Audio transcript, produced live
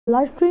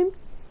live stream.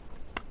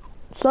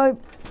 So,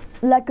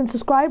 like and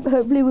subscribe.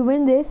 Hopefully we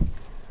win this.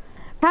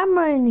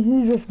 Cameron,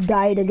 who just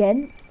died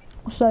again.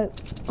 So,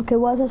 okay,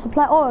 where's our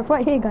supply? Oh, it's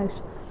right here, guys.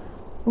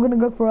 We're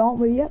gonna go for it, aren't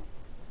we? Yep.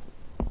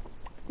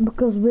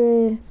 Because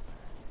we're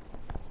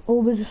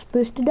always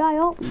supposed to die,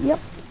 aren't we? Yep.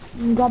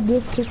 Grab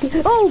this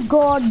quickly. Oh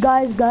God,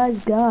 guys.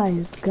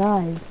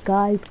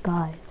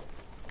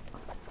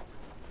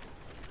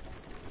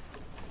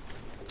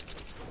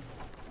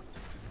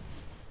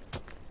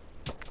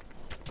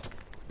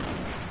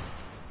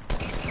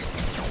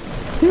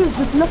 Who's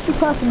this lucky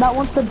person that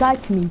wants to die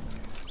to me?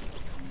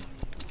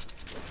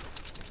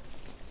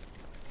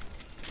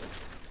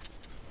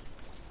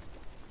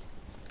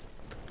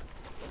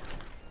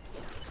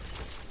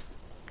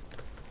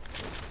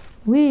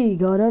 We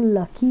got a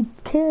lucky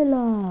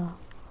killer.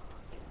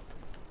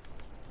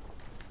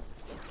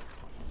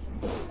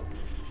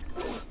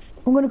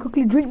 I'm gonna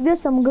quickly drink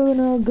this. I'm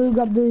gonna go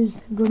grab those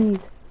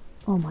grenades.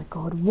 Oh my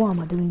God, what am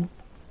I doing?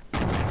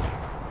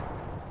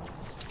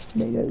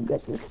 There you go,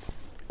 get this.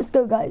 Let's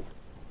go, guys.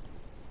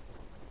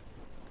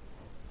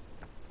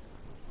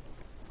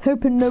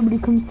 Hoping nobody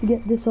comes to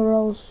get this or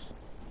else.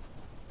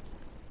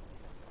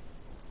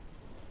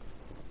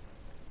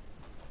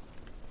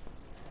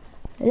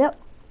 Yep,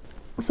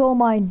 it's all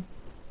mine.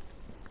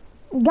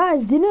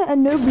 Guys, didn't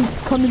and nobody's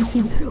coming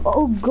to.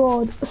 Oh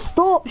God,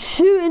 stop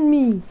shooting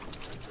me.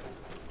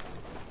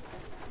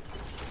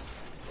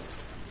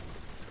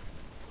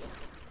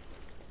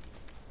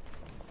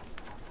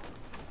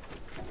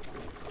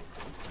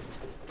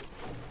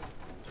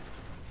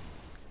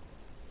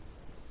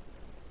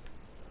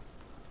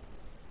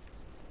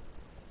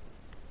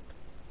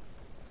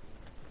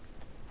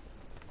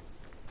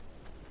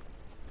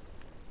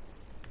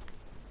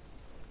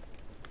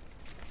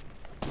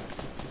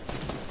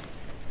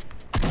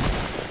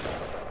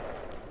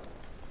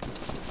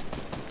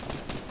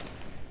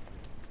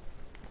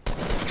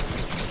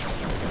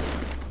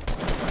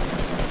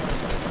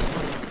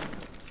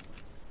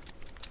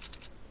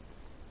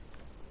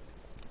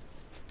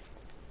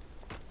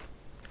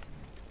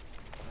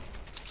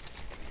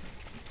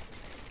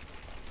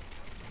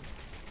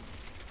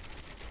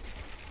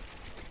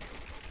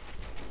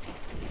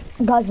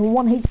 Guys, we're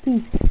 1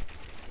 HP.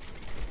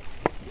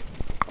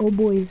 Oh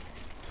boy.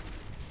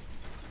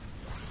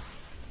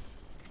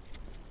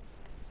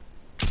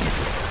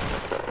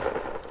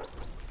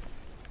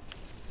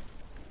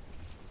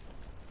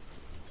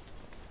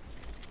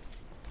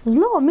 There's a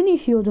lot of mini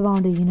shields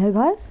around here, you know,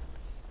 guys.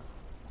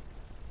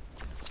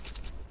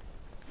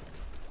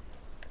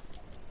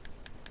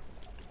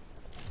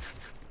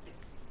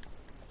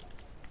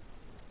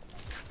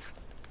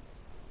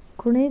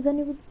 Grenades,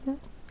 anybody? Yeah.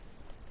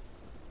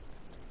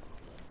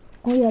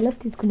 Oh yeah, I left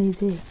these grenades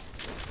here.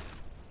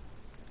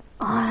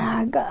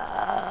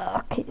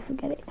 Okay,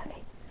 forget it.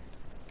 Okay.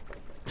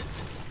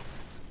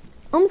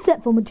 I'm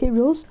set for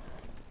materials.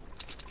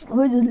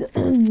 We're just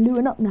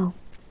looting up now.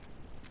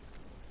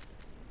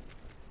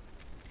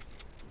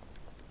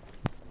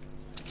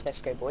 Let's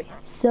go, boy.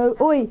 So,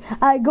 oi,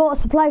 I got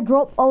a supply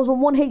drop. I was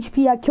on 1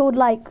 HP. I killed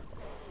like,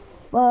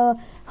 how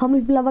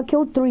many people have I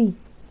killed? 3.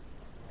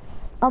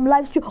 I'm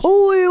live stream.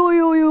 Oi, oi,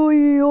 oi,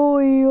 oi,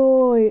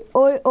 oi,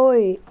 oi,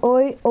 oi,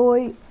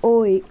 oi,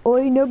 oi,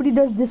 oi. Nobody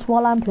does this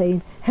while I'm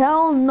playing.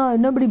 Hell no,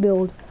 nobody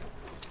build.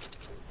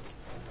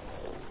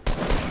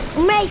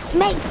 Mate,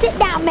 sit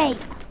down, mate.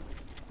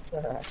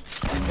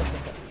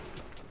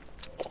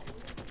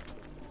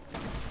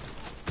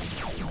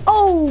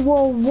 Oh,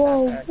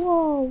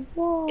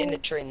 whoa. In the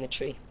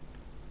tree.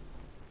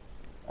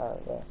 Oh,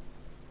 there.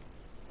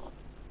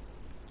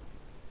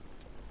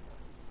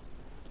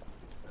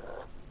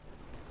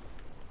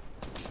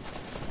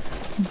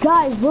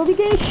 Guys, where are we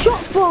getting shot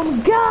from?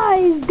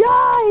 Guys!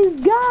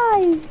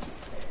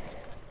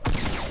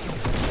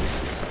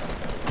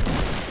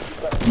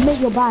 Mate,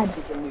 you're bad.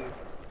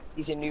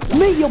 He's a new.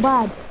 Mate, you're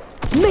bad.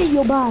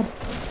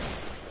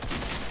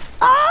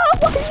 Ah,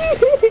 what are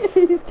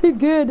you? He's too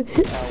good.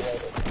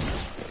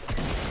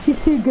 He's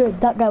too good.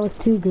 That guy was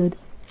too good.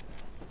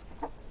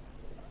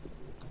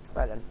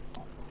 Right then,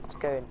 let's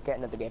go and get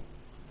another game.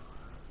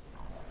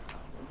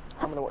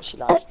 I'm gonna watch you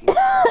live stream.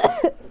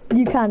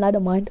 You can, I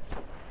don't mind.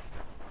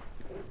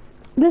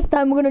 This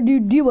time we're gonna do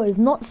duos,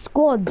 not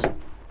squads.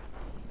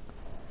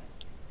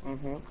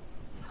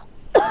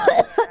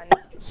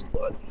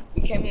 Squad.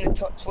 We came in the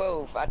top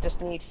 12. I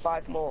just need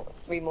 3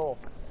 more.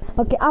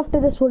 Okay, after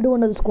this we'll do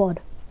another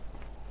squad.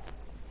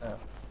 Oh.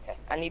 Okay.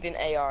 I need an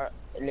AR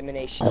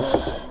elimination.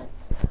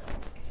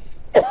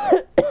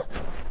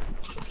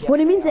 When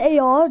it means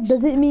AR,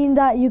 does it mean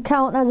that you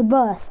count as a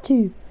burst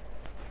too?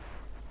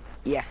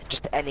 Yeah,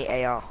 just any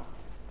AR.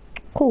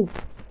 Cool.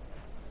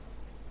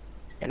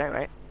 You know,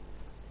 right?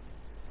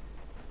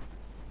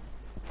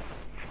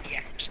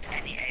 Yeah, just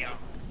any AR.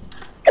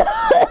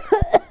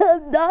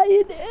 I'm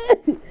dying.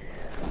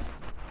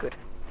 Good.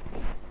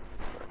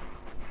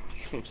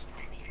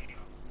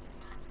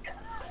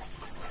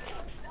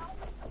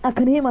 I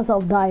can hear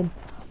myself dying.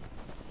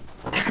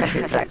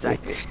 Exactly.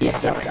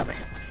 Yes, sorry.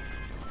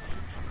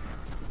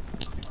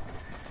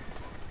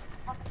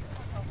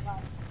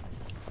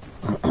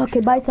 Okay,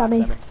 bye,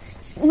 Sammy.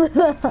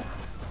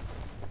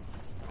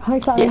 Hi,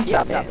 Sammy.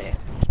 Yes, Sammy.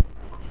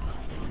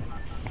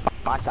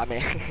 Bye,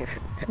 Sammy.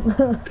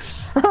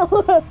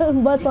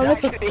 Bye, Sammy.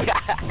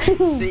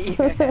 Exactly. See.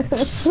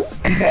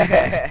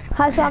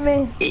 Hi,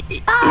 Sammy.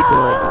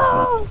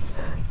 Ah!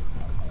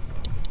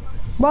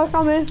 Bye,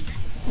 Sammy.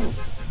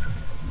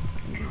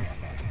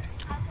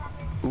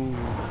 Ooh.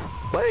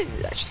 Where is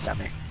it actually,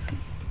 Sammy?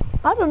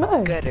 I don't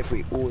know. Good if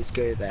we always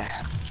go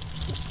there.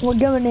 We're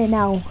going there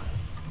now.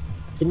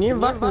 Can you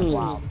invite me?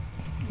 Wow.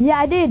 Yeah,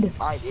 I did.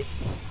 I did.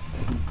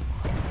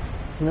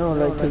 No,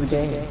 like to the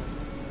game.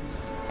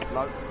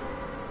 No.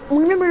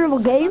 We're in the middle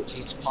of a game.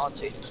 She's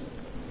party.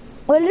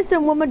 Well,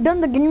 listen, when we're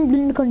done the game,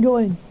 then you can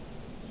join.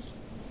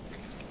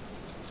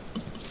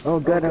 Oh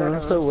god,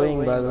 I'm so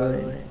waiting by the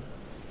way.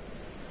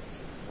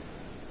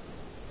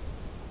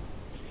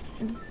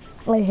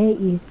 I hate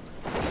you.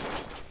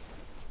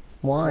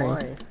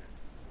 Why?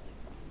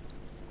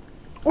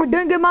 Oh,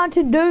 don't go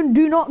mountain.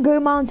 Do not go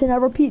mountain. I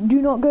repeat,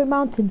 do not go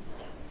mountain.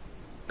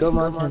 Go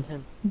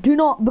mountain. Do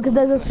not, because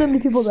there's so many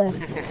people there.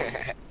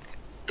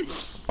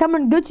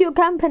 Cameron, go to your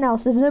camping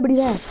house. There's nobody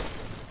there.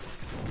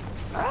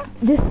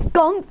 This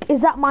skunk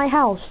is at my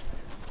house.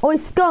 Oh,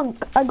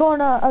 skunk! I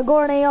got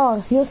an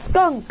AR. You're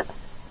skunk,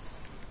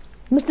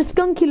 Mr.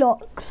 Skunky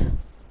Locks.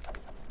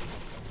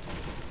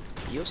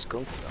 You're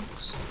skunky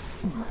locks.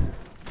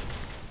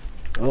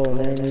 Oh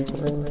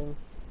man.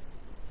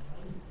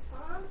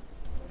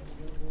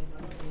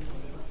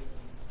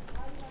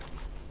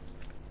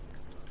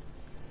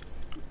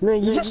 No,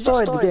 you just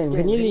started the game.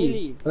 Can you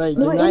leave? Like,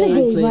 We're in the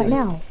game right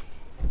now.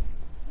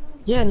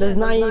 Yeah, and there's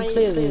 98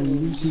 players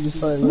and you just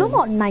started. No,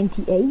 not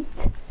 98.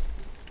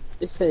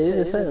 It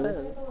says.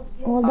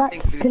 Well,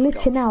 that's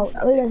glitching out.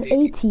 Oh, there's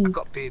 80.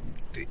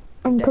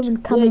 I'm coming.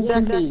 Yeah,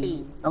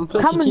 exactly. I'm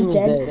plus the team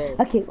Cameron's is dead.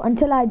 Okay,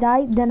 until I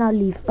die, then I'll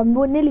leave.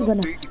 We're nearly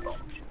gonna.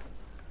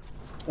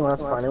 Oh,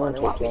 that's fine. I won't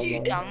Why talk were to you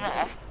you. down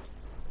there?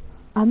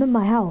 I'm in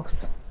my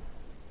house.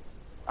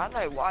 I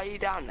know, why are you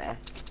down there?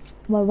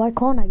 Well, why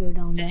can't I go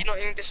down Did there? you not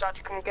even decide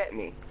to come and get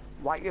me?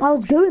 Why you? I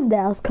was going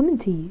there. I was coming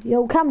to you.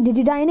 Yo, Cam, did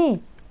you die in here?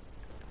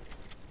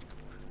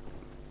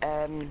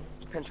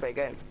 Depends where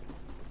you're going.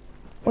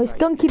 Wait,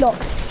 Skunky Lock.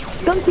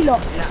 Skunky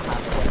Lock. In that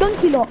house.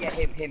 Skunky Lock. Yeah,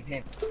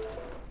 him.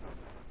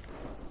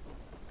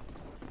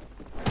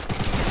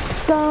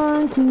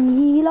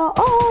 Skunky Lock.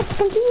 Oh,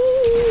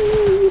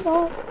 Skunky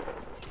Lock.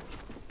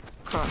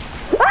 Huh.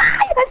 Ah,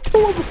 I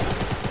saw him.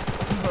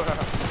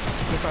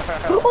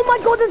 Oh my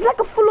god, there's like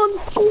a full-on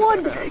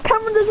squad.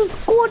 Cameron, there's a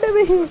squad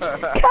over here.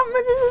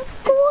 Cameron, there's a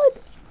squad.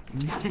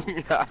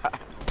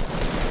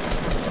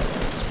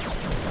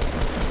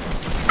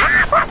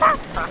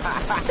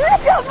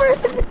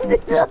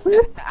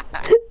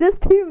 There's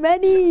too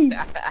many. I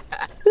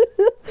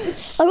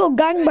got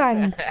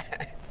gangbang.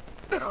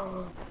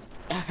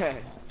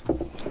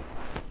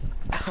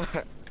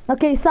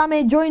 Okay,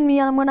 Sammy, join me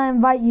and I'm gonna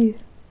invite you.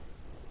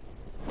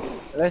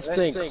 Let's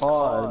play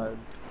card.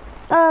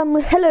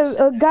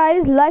 Hello,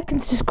 guys, like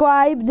and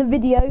subscribe the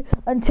video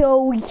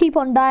until we keep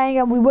on dying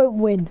and we won't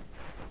win.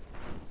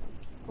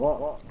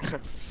 What?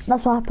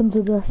 That's what happens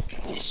with us.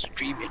 He's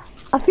streaming.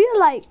 I feel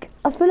like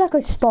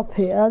I stop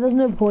here. There's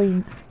no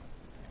point.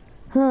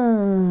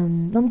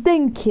 I'm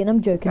thinking.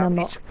 I'm joking. I'm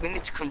not. We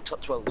need to come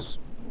top 12s.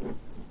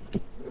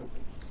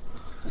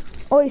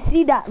 Oh, you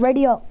see that?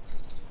 Ready up.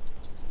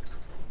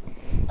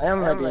 I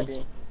am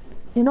ready.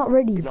 You're not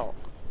ready. You're not.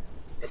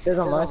 It says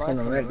on my screen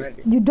I'm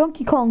ready. You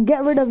Donkey Kong.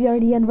 Get rid of your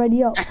ready and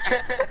ready up.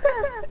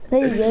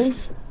 There you go.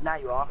 Now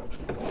you are.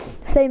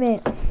 Say,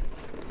 mate.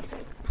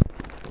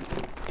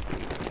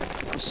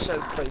 I'm so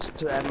close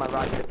to my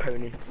ride the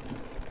pony.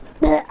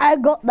 I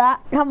got that.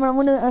 Cameron,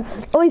 I'm gonna.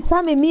 Oh,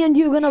 Sammy, me and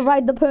you are gonna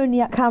ride the pony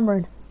at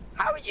Cameron.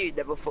 How are you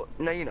level 4?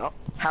 No, you're not.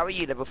 How are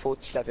you level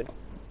 47?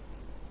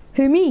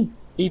 Who, me?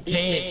 He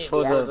paid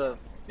for the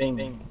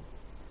thing.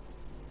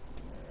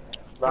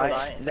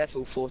 Right.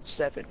 Level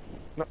 47.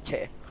 Not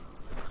tier.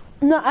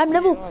 No, I'm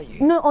level.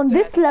 No, on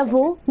this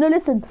level. No,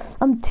 listen.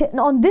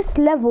 On this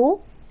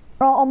level.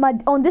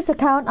 On this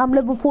account, I'm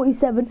level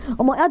 47.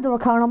 On my other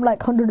account, I'm like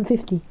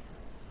 150.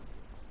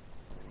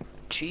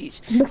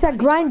 Jeez. Because I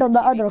grind on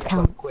the other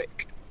account.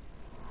 Quick.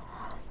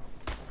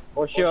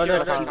 What's your other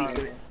account?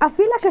 I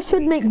feel like I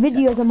should make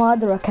videos on my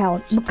other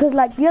account because,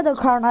 like, the other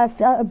account, I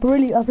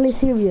play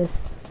serious.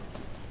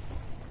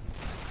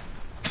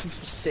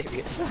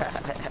 Serious.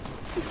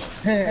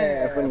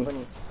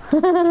 Funny.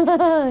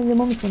 Your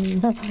mom's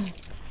funny.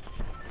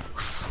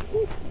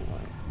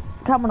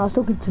 Come on, I was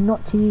talking to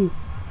not to you.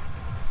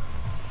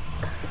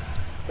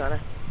 Got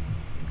it.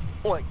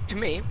 Wait, to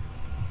me?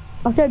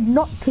 I said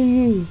not to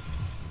you.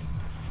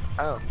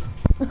 Oh.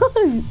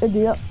 You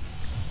idiot.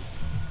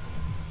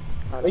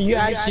 Are you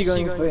actually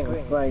going for it?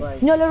 It's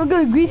like... No, we're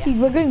going greasy.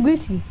 We're going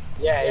greasy.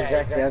 Yeah,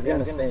 exactly. I was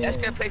gonna say. Let's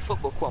go play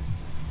football, come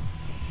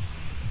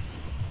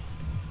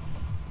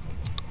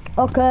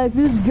on. Okay, if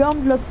you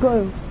jump, let's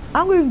go.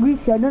 I'm going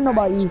greasy. I don't know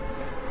about you.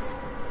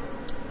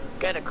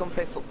 Get it, come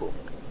play football.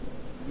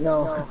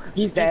 No,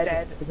 he's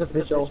dead. It's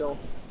official.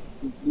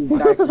 He's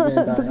actually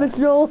gonna die. It's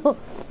official.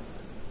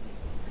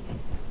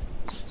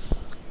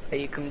 Are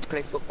you coming to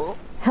play football?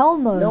 Hell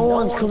no. No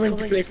one's coming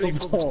to play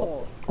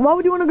football. Why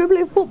would you want to go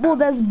play football?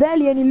 There's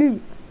barely any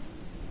loot.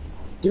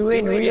 Do it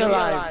in real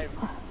life.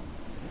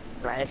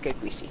 Right, let's go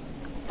greasy.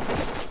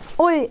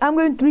 Oi, I'm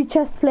going 3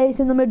 chest plates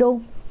in the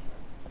middle.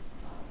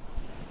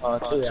 Oh,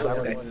 that's where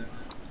I'm going.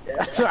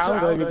 That's where I'm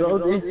going to go,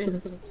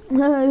 dude.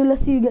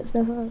 Let's see who gets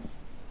there first.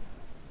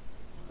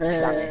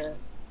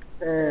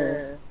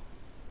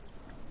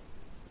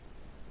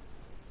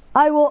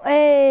 I will.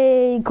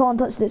 Hey, can't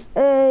touch this.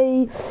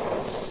 Hey,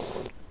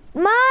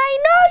 no,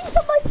 you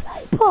took my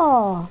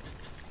sniper.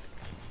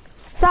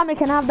 Sammy,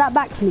 can I have that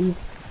back, please?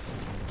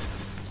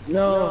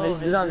 No, it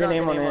doesn't have your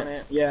name on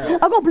it. Yeah.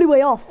 I got blue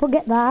way off.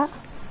 Forget that.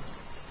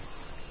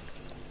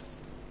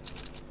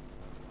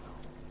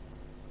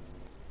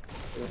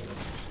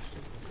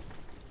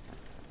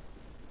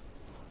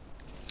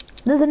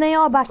 There's an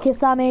AR back here,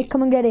 Sammy.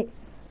 Come and get it.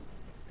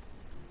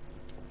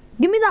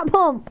 Give me that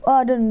pump. Oh,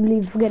 I don't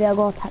believe. Forget it. I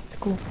got a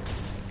tactical.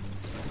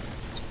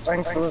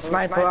 Thanks for the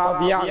sniper. I'll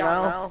be out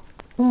now.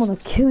 I'm gonna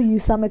kill you,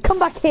 Sammy. Come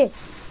back here,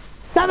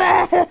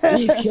 Sammy.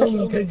 Please kill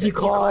me, because you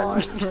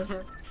can't.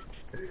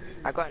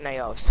 I got an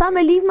AR.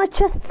 Sammy, leave my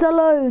chests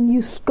alone,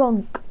 you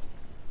skunk.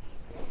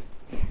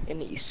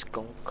 In it, you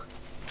skunk.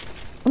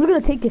 I'm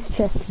gonna take his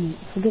chest, mate.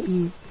 Forget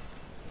you.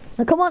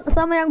 Now, come on,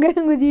 Sammy. I'm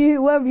going with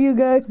you wherever you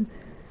go.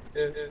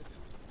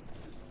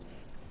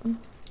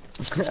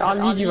 I'll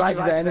lead you right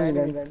to the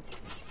enemy then.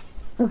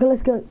 Okay,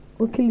 let's go.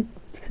 We'll kill each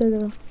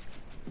other.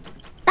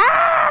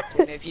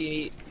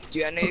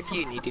 Do I know if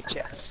you need a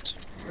chest?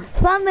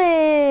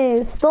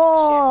 Sammy,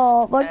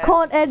 stop! I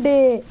can't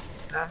edit.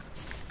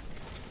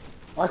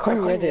 I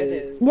can't read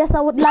it. Yes,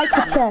 I would like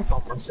a chest.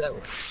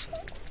 Myself.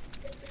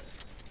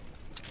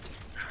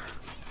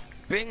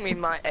 Bring me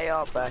my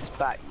AR burst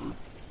back.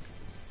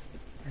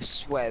 I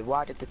swear,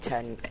 why did the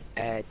 10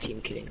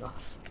 team killing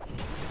off?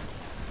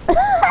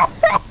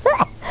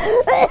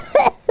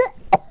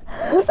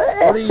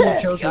 What are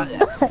you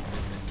choking?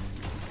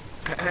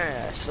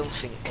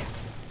 Something.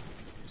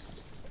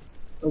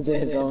 Was it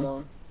his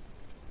own?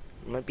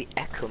 Maybe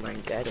Echo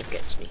Man Gerda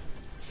gets me.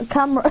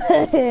 Cam,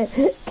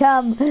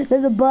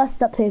 there's a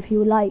burst up here if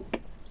you like.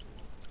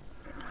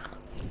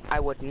 I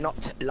would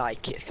not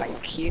like it,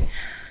 thank you.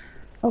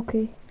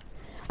 Okay.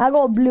 I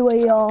got a blue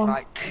AR.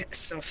 Like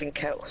something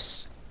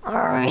else.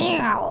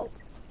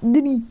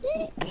 Did he?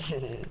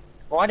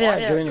 Why did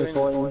I join the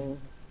phone?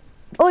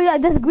 Oh yeah,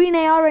 there's a green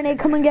AR in it.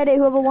 Come and get it,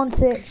 whoever wants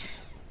it.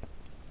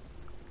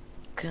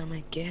 Come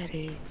and get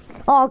it.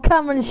 Oh,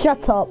 Cameron,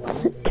 shut up.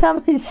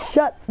 Cameron,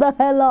 shut the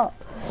hell up.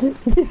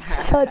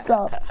 Shut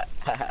up.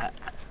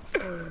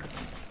 Come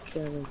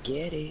and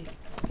get it.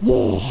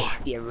 Yeah.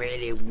 You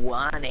really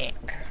want it.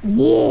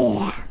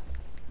 Yeah.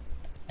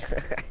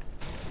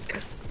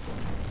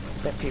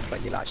 Then people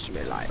on your live stream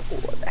are like, oh,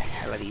 what the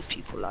hell are these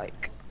people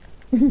like?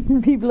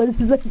 People are just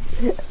like,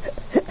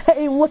 I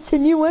ain't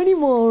watching you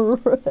anymore.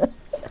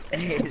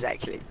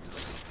 Exactly.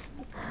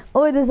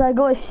 Oh, I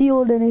got a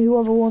shield in it,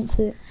 whoever wants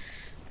it.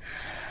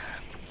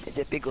 Is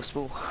it big or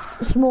small?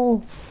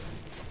 Small.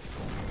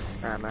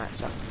 Nah, man,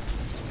 it's up.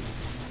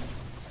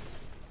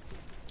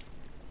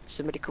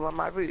 Somebody come on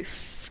my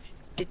roof.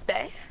 Did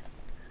they?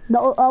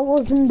 No, I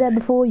wasn't there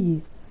before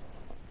you.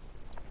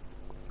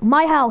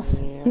 My house.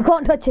 Yeah. You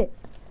can't touch it.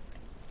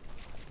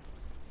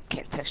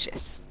 Can't touch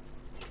this.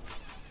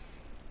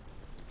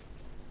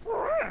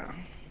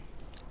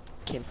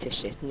 Can't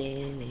touch it.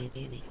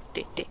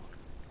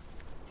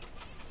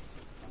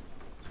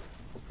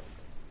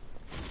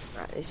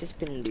 Right, this has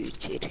been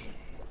looted.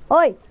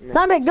 Oi, No,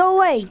 Sammy, go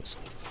away.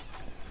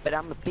 But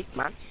I'm a big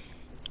man,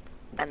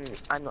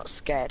 and I'm not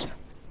scared.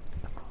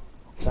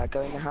 So I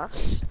go in the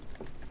house.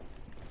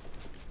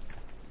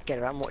 Get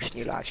around watching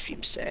your live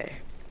stream, so...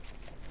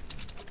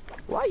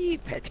 Why are you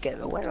paired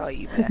together? Where are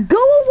you paired? Go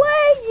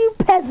away, you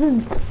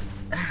peasant.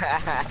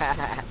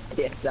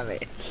 Yes, I mean,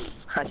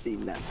 I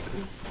seen that.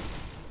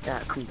 Now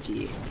come to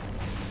you.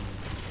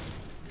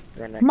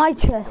 Then My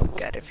chest.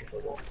 Get it.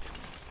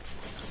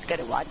 Get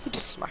it. Why did you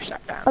just smash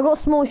that down? I got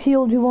a small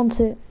shield, you want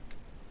it?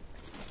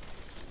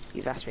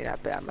 You've asked me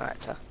that, but I'm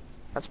right.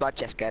 That's my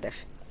chest,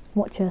 Gerdiff.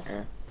 What chest?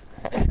 Yeah.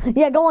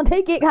 Yeah, go on,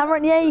 take it,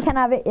 Cameron. Yeah, you can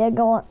have it. Yeah,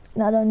 go on.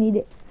 No, I don't need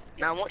it.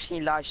 Now I'm watching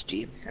your live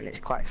stream, and it's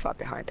quite far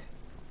behind.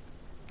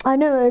 I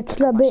know, it's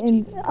a bit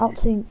in out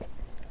sync.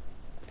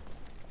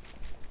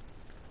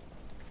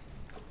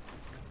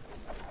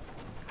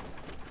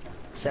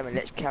 So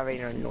let's carry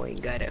an annoying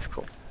Gerdiff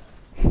call.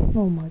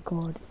 Oh my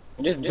god.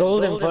 Just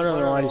build in front of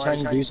him while he's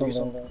trying to do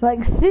something.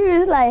 Like,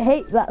 seriously, I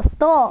hate that.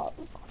 Stop.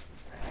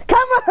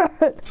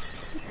 Cameron!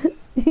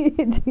 You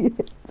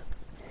idiot.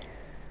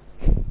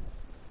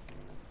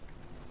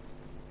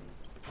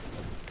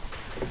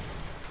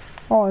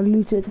 Oh, I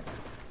looted.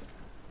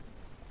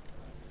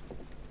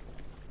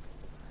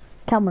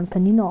 Cameron,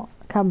 can you not?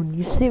 Cameron,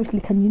 you seriously,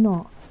 can you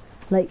not?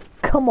 Like,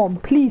 come on,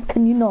 please,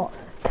 can you not?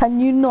 Can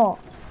you not?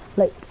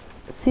 Like,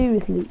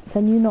 seriously,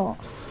 can you not?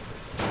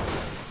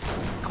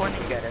 Come on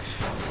in,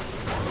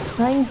 Gerdiff.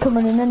 I ain't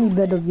coming in any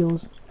bed of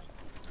yours.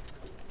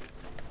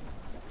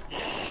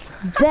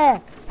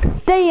 There!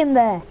 Stay in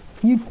there!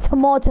 You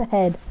tomato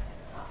head.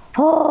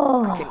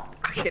 Oh.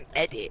 I can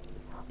edit.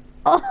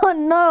 Oh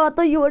no, I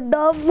thought you were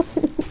dumb. No,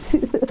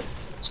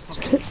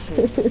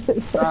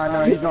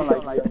 he's not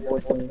like that,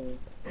 unfortunately.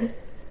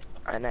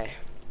 I know.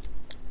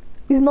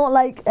 He's not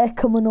like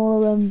Eckham and all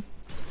of them.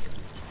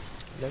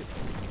 Nope.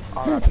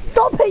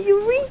 Stop it,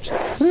 you reach!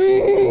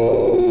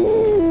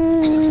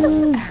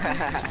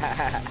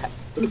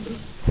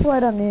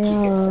 Sweat on me.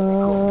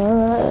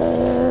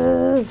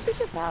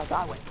 This is how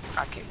I went.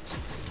 I kicked.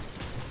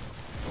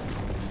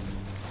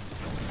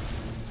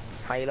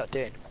 How you lot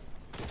doing?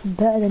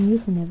 Better than you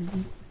from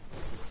everything.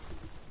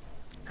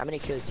 How many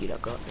kills do you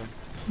lot got then?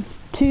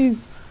 2.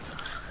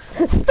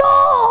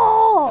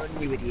 Stop!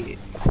 You idiot.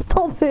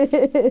 Stop it!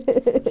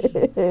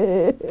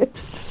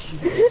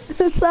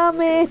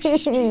 Sammy!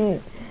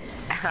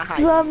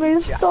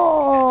 Sammy,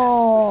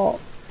 stop!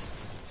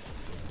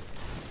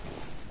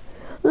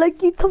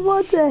 Like you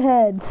tomato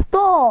head,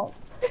 stop!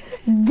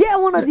 Get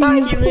one of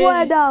these,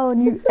 swear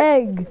down, you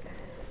egg!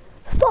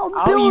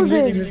 Stop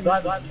building! It's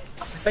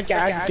like you're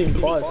actually Is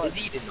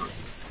he did not?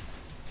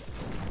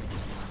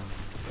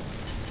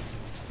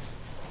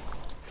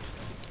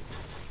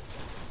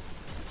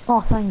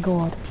 Oh, thank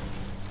God.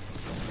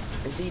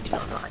 Is he did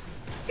not?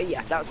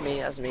 Yeah, that was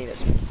me.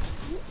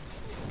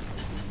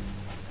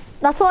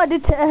 That's what I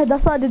did to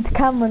that's what I did to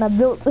Cameron. I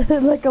built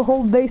like a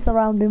whole base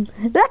around him.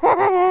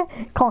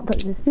 Can't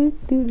touch this.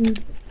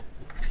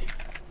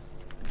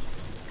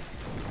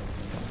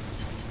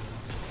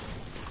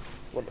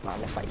 What about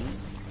if I eat?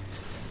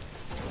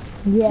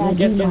 Yeah, I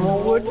get do some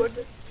know. more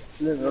wood.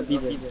 No,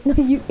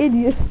 You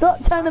idiot!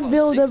 Stop trying to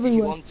build If you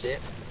everywhere. want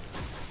it.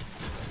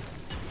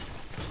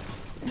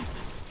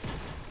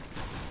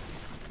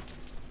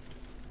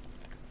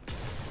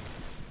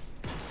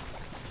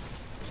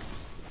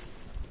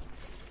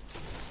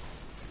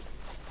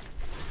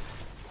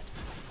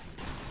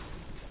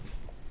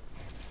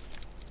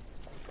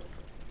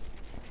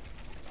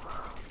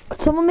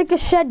 Could someone make a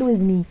shed with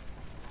me?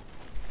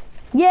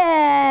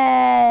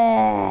 Yeah!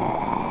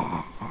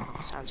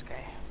 Sounds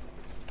gay.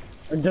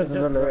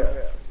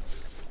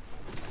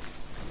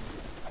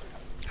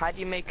 How do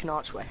you make an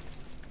archway?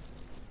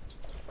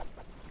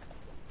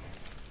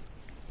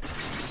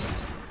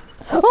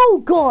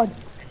 Oh God!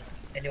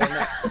 Anyone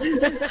know?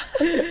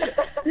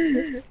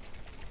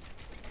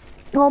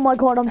 Oh my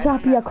God! I'm so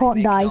happy I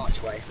can't die.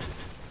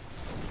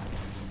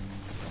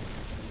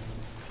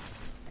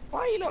 Why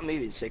are you not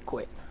moving so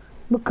quick?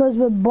 Because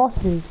we're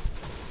bosses.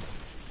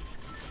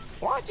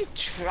 Why did you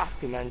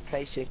trap him and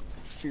placing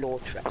floor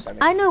traps?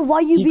 I know why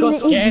you He being got an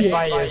scared idiot.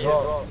 by you as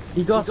well.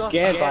 He got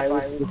scared by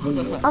it.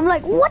 I'm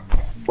like, what?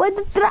 Where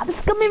the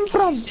traps coming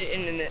from? Use it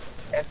in an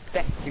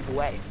effective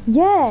way.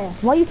 Yeah.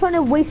 Why are you trying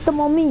to waste them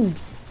on me?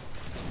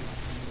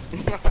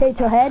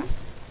 Potato head.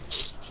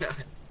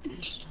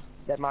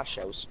 They're my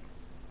shells.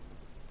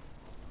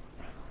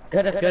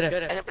 Good.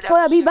 Oh,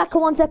 I'll be back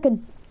in 1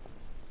 second.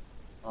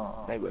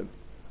 They won't.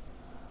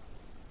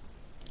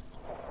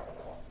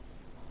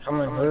 Come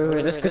on,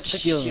 hurry, let's go to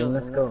shield,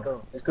 let's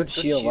go. Let's go to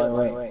shield, by the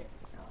way.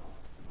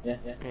 Yeah.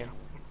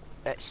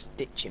 Let's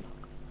stitch him.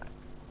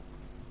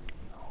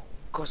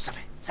 Go,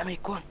 Sammy,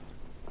 go on.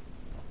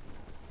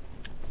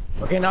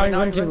 Okay, now you're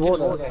going to the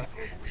water.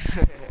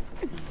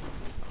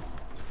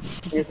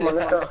 Yes, man,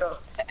 let's go.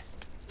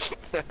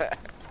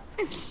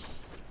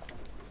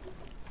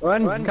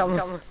 Run,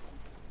 come.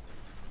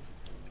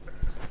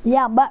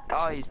 Yeah, I'm back.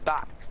 Oh, he's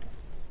back.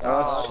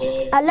 Oh,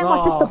 shit. I let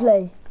my sister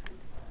play.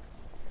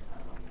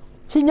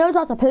 She knows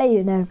how to play,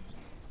 you know.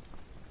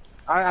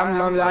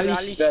 I'm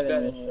at least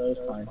better than you, so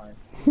it's fine.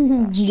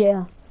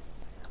 Yeah.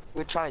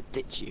 We're trying to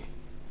ditch you.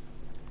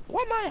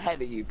 Why am I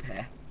ahead of you,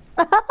 Pear?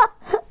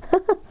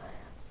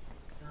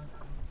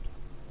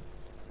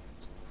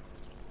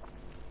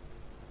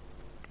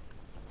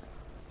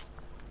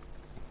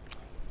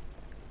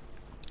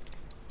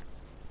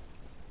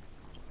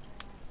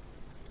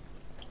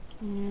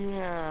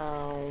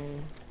 Meow.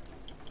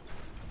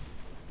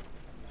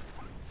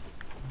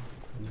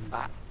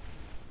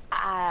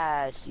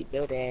 I see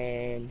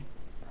building.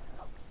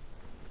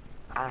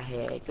 I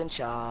hear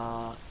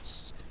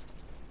gunshots.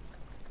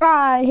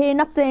 I hear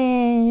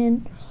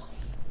nothing.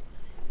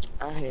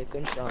 I hear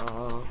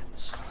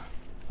gunshots.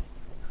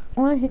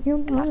 I hear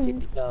you. I see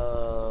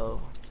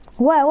people.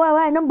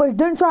 Wait, numbers,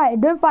 don't try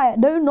it, don't fire,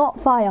 do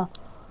not fire.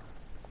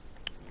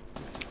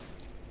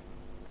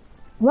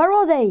 Where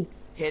are they?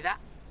 Hear that?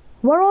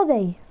 Where are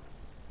they?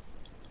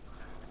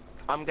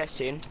 I'm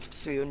guessing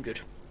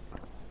 300.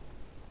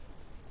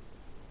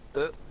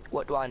 But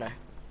what do I know?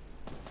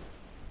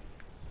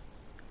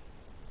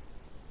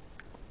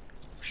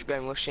 Should we go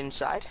and rush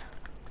inside?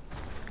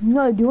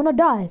 No, do you wanna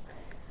die?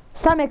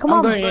 Sammy, come on.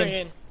 I'm going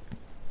in.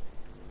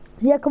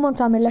 Yeah, come on,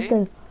 Sammy, let's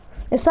go.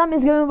 If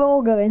Sammy's going, we're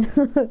all going.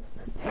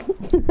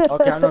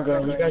 Okay, I'm not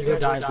going. You guys go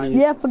die,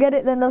 please. Yeah, forget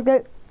it then, let's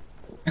go.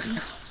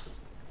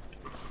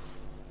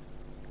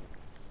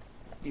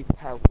 You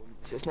help him.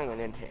 There's no one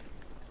in here.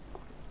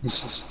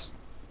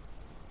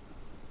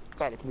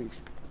 Go, let's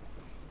move.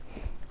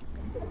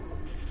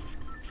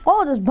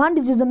 Oh, there's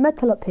bandages and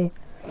metal up here.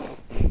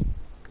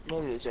 No,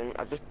 there isn't.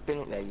 I've just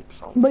been up there, you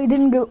son. But you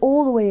didn't go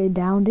all the way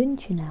down,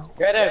 didn't you now?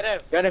 Get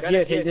it,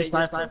 yeah, take this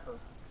sniper.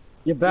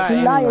 You're bad.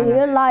 You're a liar, anyway.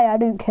 you're a liar, I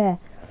don't care.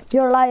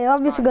 You're a liar, you're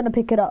obviously gonna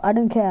pick it up. I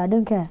don't care, I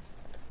don't care.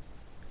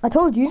 I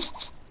told you.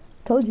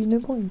 Told you, no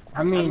point.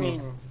 I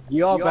mean,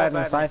 you're bad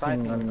in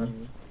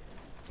sniping.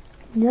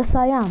 Yes,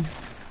 I am. Have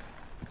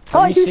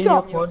Oh, you who seen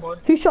shot? your quad?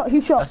 Who shot?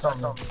 Who shot? That's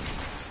not me.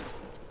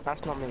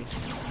 That's not me.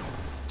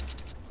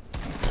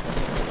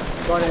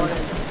 Got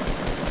him.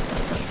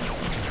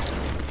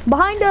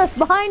 Behind us!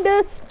 Behind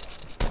us!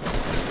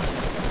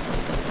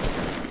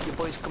 Your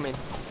boy's coming.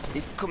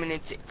 He's coming in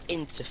to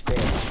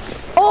interfere.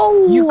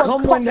 Oh! You I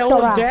come when they're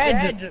clocked all her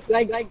ass. dead.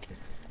 Like.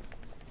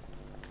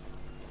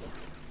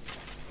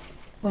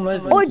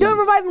 Oi, don't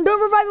revive him!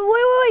 Don't revive him!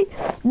 Wait!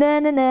 Nah,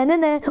 nah, nah, nah,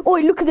 nah.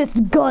 Oi, look at this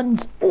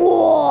guns!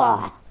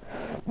 Oh!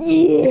 Yeah!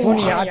 If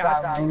only you had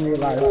that when you were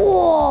like.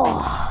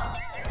 Oh!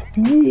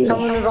 Yeah!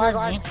 Come and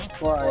revive me.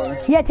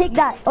 Why? Yeah, take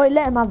that. Oi,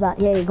 let him have that.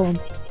 Yeah, yeah, go on.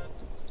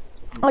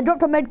 I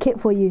dropped a med kit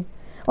for you.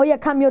 Oh yeah,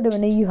 Cam, you're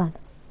doing it. You can.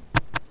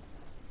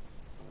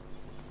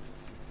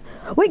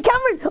 Wait,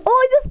 Cameron! Oh,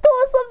 I just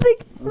thought of something!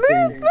 Okay.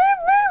 Move,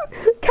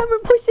 move, move! Cameron,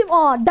 push him!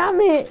 Oh, damn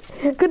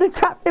it! Could have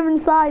trapped him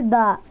inside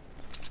that.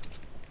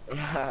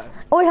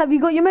 Oh, have you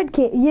got your med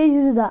kit? Yeah,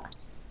 use that.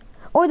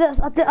 Oh,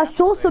 I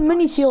saw some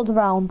mini shields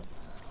around.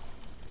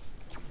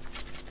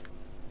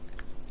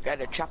 Yeah,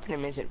 the trapping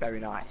him isn't very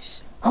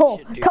nice. Oh,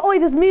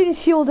 there's mini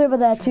shields over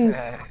there too.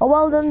 Oh,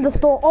 well done, the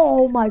store.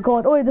 Oh my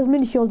god. Oh, there's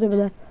mini shields over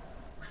there.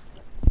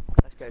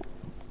 Let's go.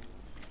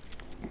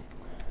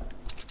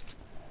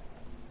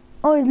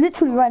 Oh, he's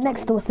literally right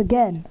next to us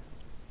again.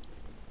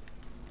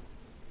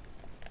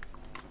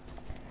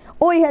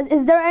 Oh,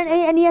 is there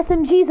any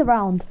SMGs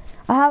around?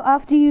 I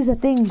have to use a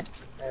thing.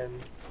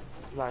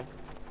 No, I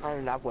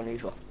don't have one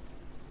either.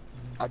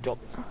 I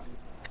dropped.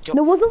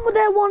 No, wasn't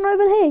there one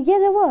over here? Yeah,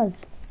 there was.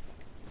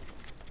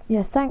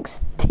 Yeah, thanks,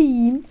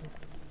 team.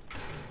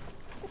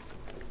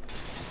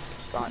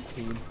 Right,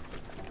 team.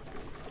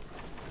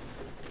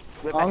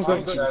 I'm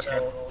going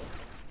to.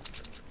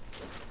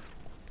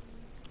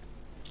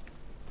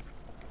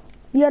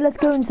 Yeah, let's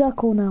go in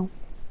circle now.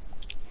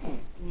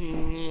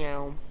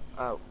 Meow.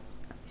 Oh.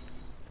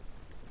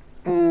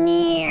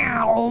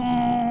 Meow.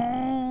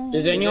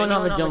 Does anyone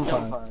have a jump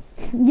pad?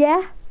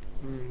 Yeah?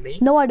 Me?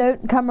 No, I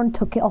don't. Cameron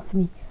took it off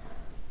me.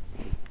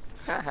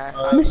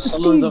 Haha. Mr.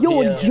 someone's Stu, up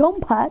your here.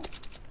 jump pad?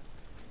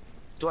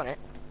 Do you want it?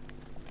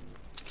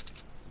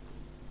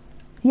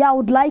 Yeah, I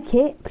would like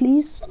it,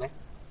 please. Sonny?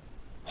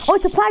 Oh,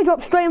 supply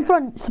drop straight in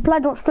front. Supply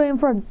drop straight in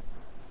front.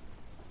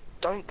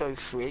 Don't go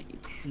for it, you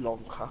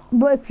plonker.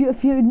 But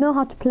if you know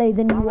how to play,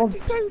 then you Why would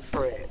will. you go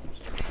for it?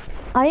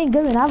 I ain't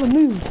going. I haven't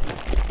moved.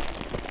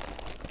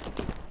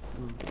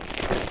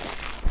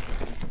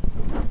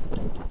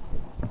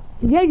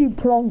 Yeah, you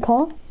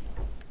plonker.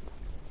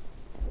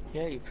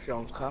 Yeah, you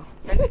plonker.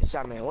 Minute,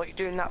 Sammy, what are you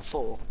doing that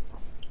for?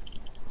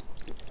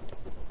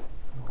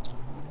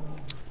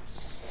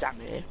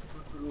 Sammy?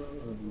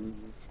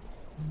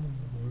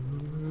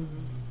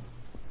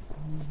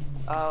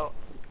 Oh.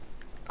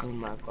 Oh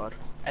my god.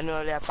 And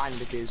all their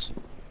bandages.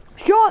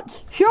 Shots!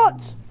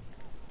 Shots!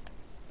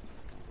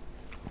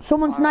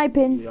 Someone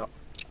sniping. Yeah.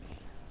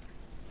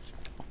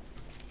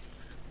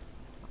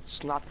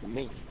 Sniping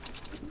me.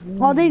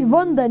 Oh, they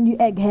run then, you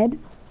egghead.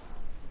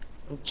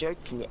 I'm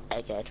joking, you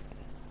egghead.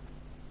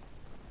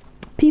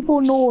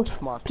 People north.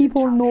 Smart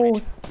People tablet.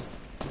 north.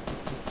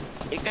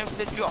 You going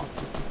for the drop?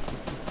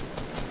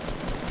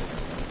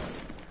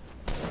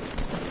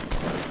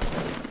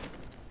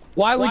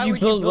 Why would you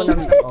build one of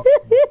them?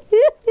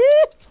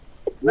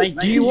 Like,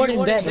 do you want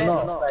him dead or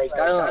not? Like,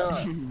 I don't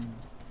know.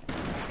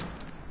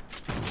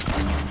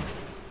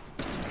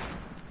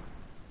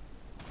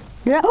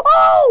 Yeah.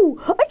 Oh!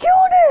 I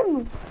killed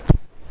him!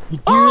 You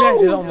do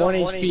realize it's on 1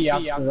 HP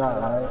after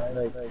that, right?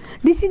 Like,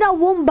 Did you see that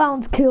one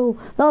bounce kill?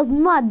 That was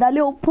mad. That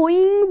little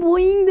boing,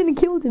 boing, then it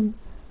killed him.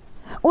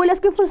 Oh, let's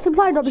go for the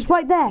supply drop. It's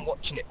right there. I'm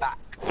watching it back.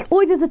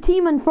 Oh, there's a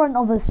team in front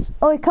of us.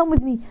 Oh, come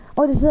with me.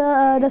 Oh, there's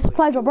the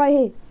supply drop right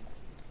here.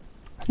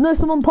 No,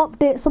 someone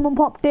popped it. Someone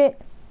popped it.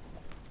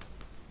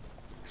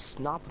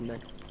 Snap them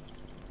then.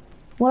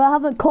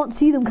 Well, can't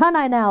see them, can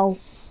I now?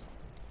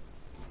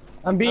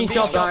 I'm being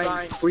shot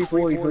by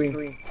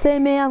 343.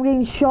 Same here, I'm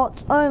getting shot.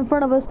 Oh, in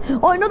front of us.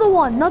 Oh, another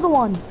one, another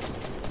one.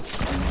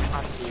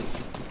 I see.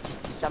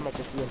 Sammy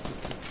just look.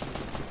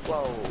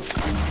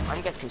 Whoa.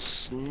 I'm getting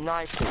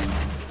sniped.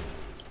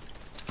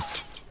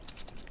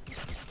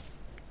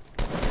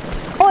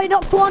 Oh, he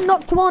knocked one,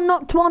 knocked one,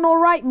 knocked one. All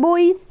right,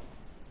 boys.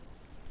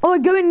 Oh,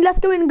 go in. Let's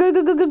go in. Go,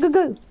 go, go, go, go,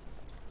 go.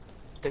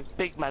 The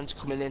big man's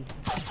coming in.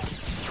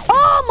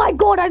 Oh my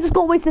God! I just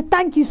got wasted.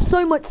 Thank you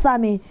so much,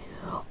 Sammy.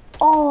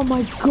 Oh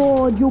my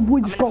God, your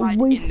boy just got in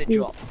the wasted.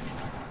 drop.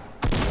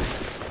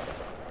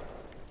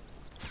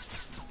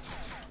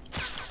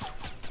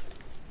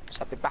 So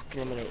I'll be back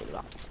in a minute.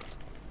 Like.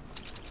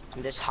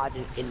 I'm just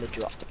hiding in the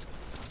drop.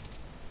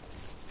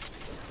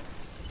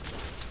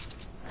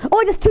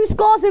 Oh, there's two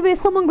scars over here.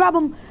 Someone grab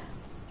them.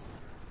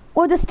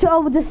 Oh, there's two.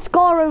 Oh, there's a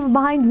scar over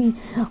behind me.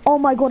 Oh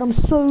my God, I'm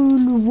so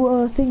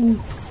thingy.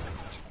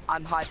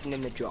 I'm hiding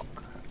in the drop.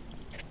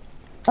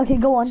 Okay,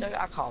 go on. So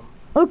I can't.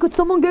 Oh, could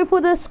someone go for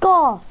the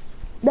scar?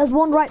 There's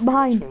one right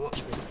behind. Watch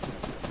me.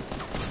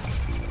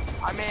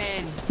 I'm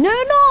in. No,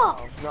 you're not.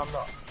 Oh, no, I'm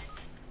not.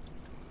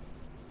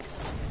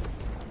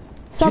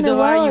 Sammy, to the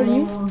where are right,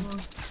 you?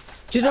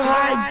 To the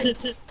right.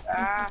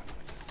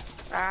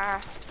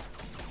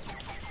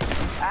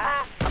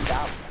 I'm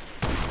down.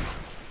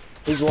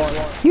 He's one.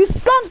 You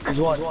skunk! He's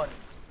one.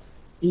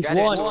 He's Get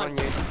him, one. on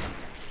you.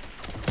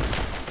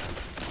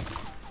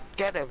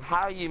 Get him.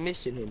 How are you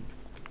missing him?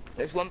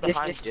 There's one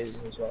behind you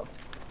as well.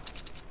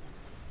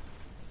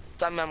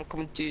 Sammy, I'm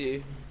coming to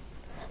you.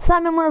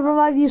 Sammy, I'm gonna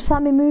revive you.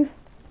 Sammy, move.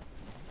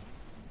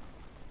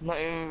 Not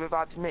even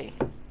reviving me.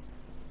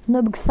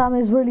 No, because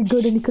Sammy is really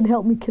good and he could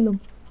help me kill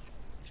him.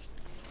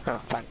 Oh,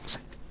 thanks.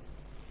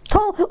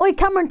 Oi,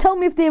 Cameron, tell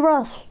me if they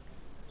rush.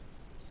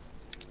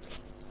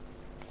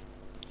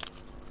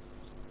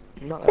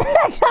 Not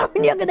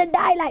Cameron, you're gonna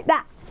die like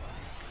that.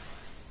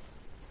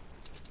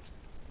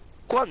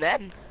 Go on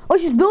then. Oh,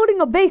 she's building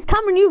a base.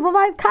 Cameron, you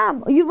revive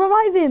Cam. You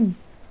revive him.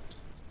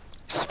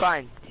 It's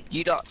fine.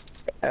 You don't.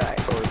 Alright,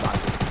 go revive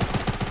him.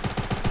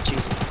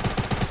 Jesus.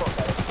 Fuck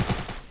that.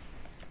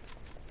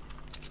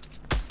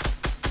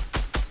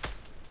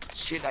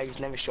 Shit, I was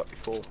never shot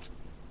before.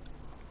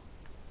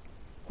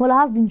 Well,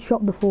 I have been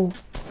shot before.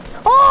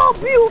 Oh,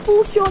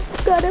 beautiful shot.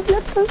 Got him,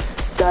 let's go.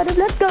 Got him,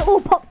 let's go. Oh,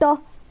 popped off.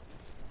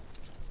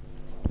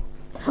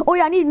 Oh,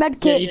 yeah, I need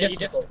medkit.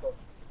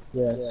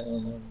 Yeah.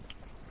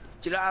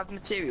 Do you not have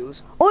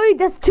materials? Oi,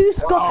 there's two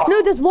scar.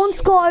 No, there's one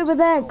scar over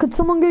there. Could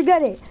someone go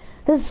get it?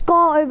 There's a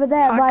scar over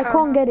there, but I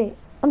can't get it.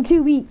 I'm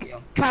too weak.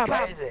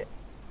 Where is it?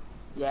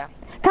 Yeah.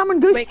 Cameron,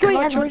 go Wait, straight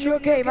can I and... join your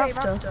game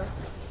after?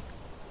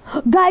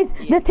 Guys,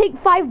 they take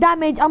 5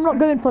 damage. I'm not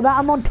going for that.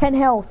 I'm on 10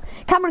 health.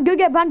 Cameron, go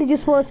get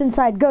bandages for us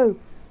inside. Go.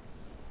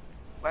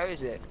 Where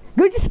is it?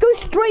 Just go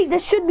straight. There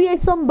should be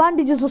some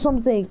bandages or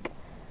something.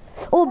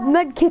 Or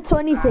med kits or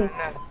anything.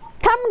 No.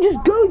 Cameron,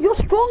 just go. You're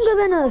stronger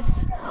than us.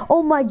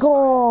 Oh my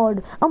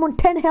god. I'm on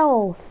 10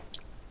 health.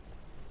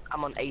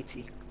 I'm on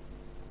 80.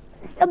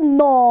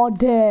 No,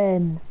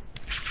 then.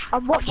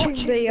 I'm watching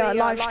the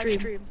live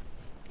stream.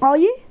 Are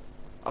you?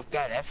 I've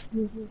got it.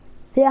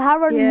 Yeah,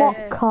 Haran Yeah.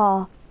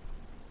 Mokka.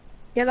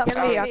 Yeah, that's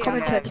Yeah, me. I yeah,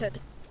 commented.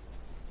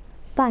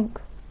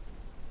 Thanks.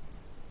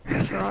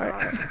 That's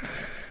alright.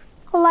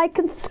 Like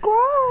and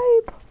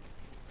subscribe.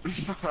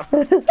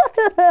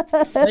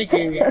 Thank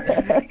you.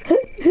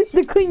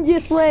 The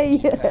cringiest way.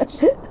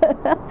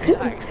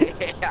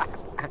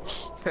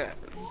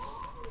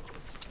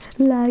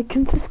 Like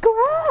and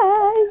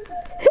subscribe.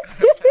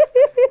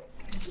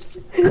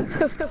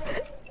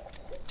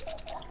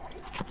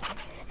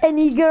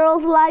 Any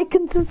girls like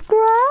and subscribe.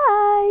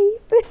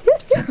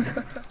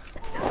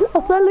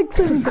 I sound like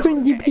some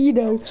cringy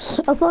pedo.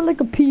 I sound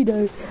like a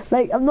pedo.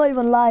 Like, I'm not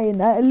even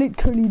lying. I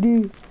literally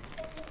do.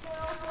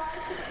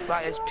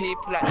 Like, there's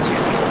people that shoot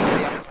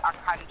me.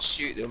 I can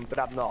shoot them, but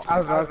I'm not.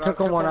 I've took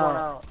one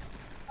out.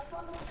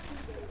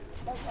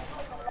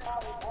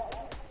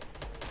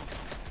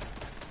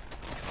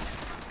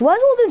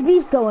 Where's all this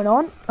beef going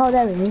on? Oh,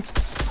 there it is.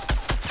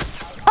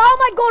 Oh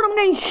my god, I'm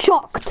getting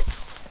shocked.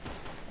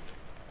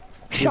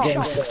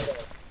 Shocked.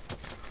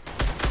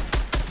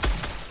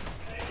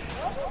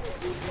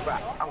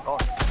 Right, I'm gone.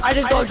 I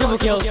just got a triple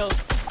kill.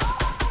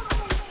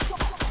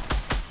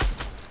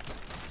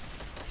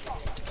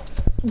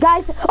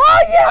 Guys,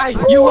 oh yes,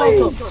 boy! You're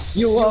welcome.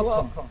 You're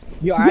welcome.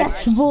 You are.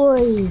 Yes,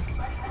 boy.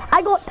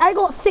 I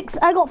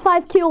got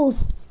 5 kills.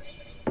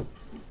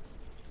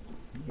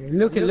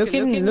 Look at the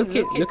thing. Oh,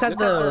 you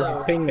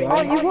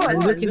won?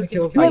 And look at the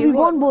kill. Yeah, we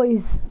won,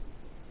 boys.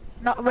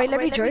 No, wait,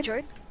 let me join.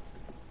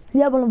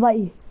 Yeah, we'll invite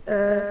you.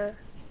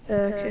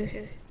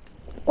 Okay.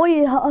 Oh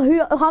yeah,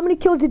 how many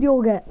kills did you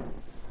all get?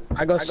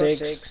 I got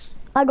 6.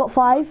 I got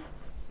 5.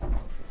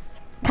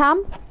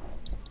 Cam?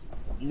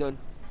 None.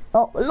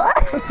 Oh,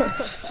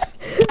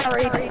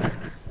 Sorry.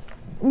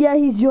 yeah,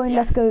 he's joined.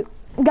 Let's go,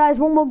 guys.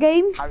 One more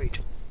game. Harried.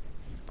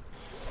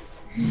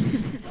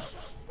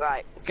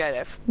 Right, get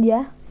it.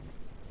 Yeah.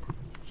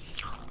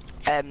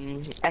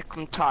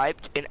 Eckham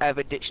typed in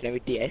Urban Dictionary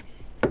DA.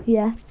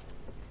 Yeah.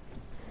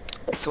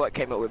 That's what it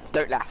came up with.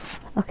 Don't laugh.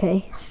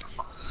 Okay.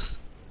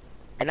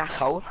 An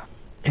asshole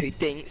who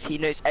thinks he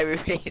knows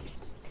everything.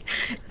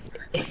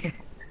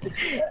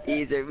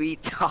 He's a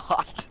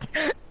retard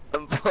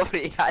and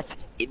probably has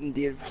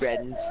Indian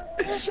friends.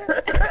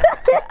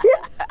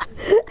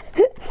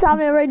 Sam,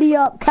 ready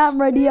up.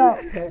 Cam, ready up.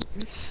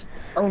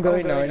 I'm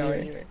going now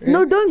anyway.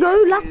 No, don't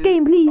go. Last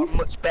game, please. I'm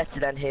much better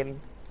than him.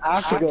 I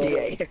have to go.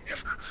 DA.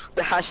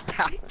 The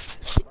hashtags.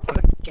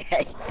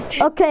 Okay.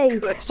 Okay.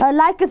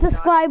 Like and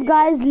subscribe,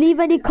 guys. Leave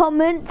any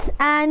comments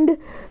and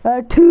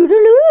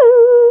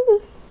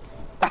toodaloo.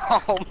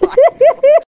 Oh my.